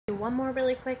one more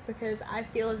really quick because I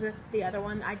feel as if the other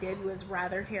one I did was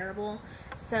rather terrible.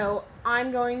 So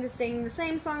I'm going to sing the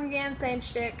same song again, same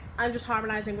shtick. I'm just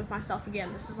harmonizing with myself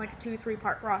again. This is like a 2-3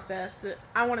 part process that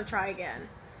I want to try again.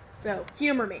 So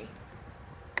humor me.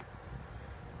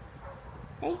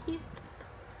 Thank you.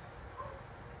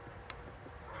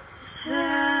 So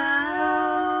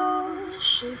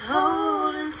she's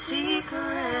holding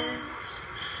secrets.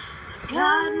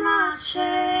 Got my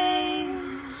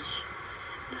change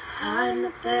behind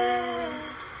the bed.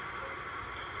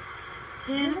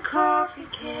 In a coffee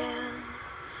can,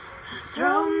 I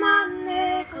throw my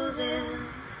nickels in,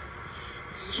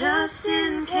 just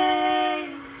in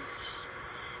case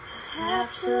I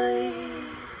have to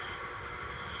leave.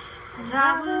 And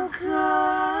I will go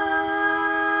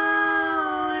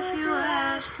if you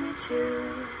ask me to,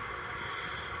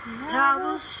 and I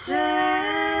will stay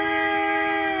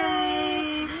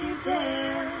if you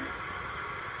dare.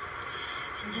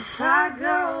 And if I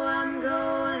go, I'm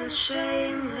going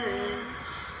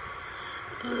shameless.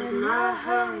 Let my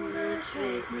hunger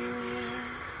take me there.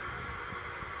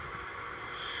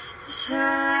 This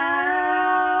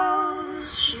house,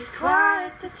 she's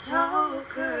quite the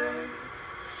talker.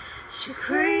 She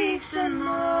creaks and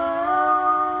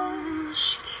moans,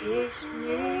 she kicks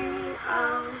me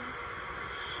out.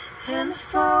 And the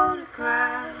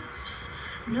photographs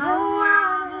know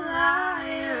I'm a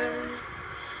liar.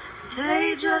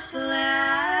 They just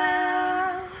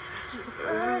laugh to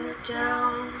burn her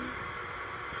down.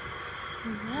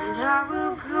 And I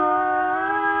will go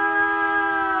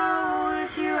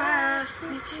if you ask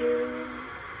me to.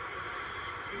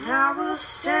 And I will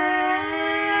stay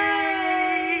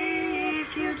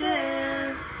if you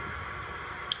dare.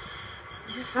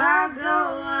 And if I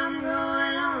go, I'm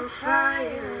going on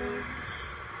fire.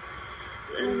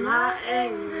 Let my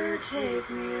anger take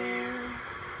me there.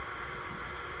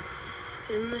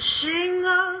 And the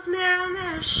shingles, man,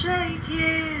 they're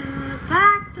shaking. The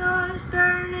back door's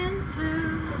burning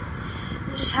through.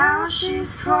 This house,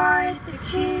 she's quite the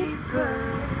keeper.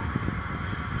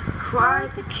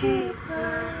 Quite the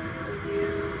keeper of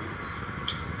you.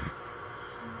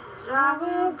 And I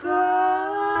will go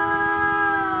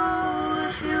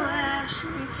if you ask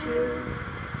me to.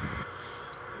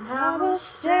 And I will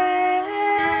stay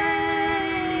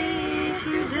if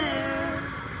you dare.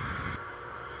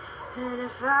 And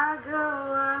if I go,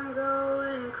 I'm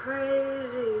going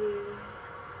crazy.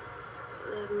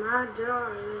 Let my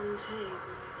darling take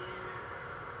me there.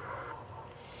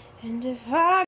 And if I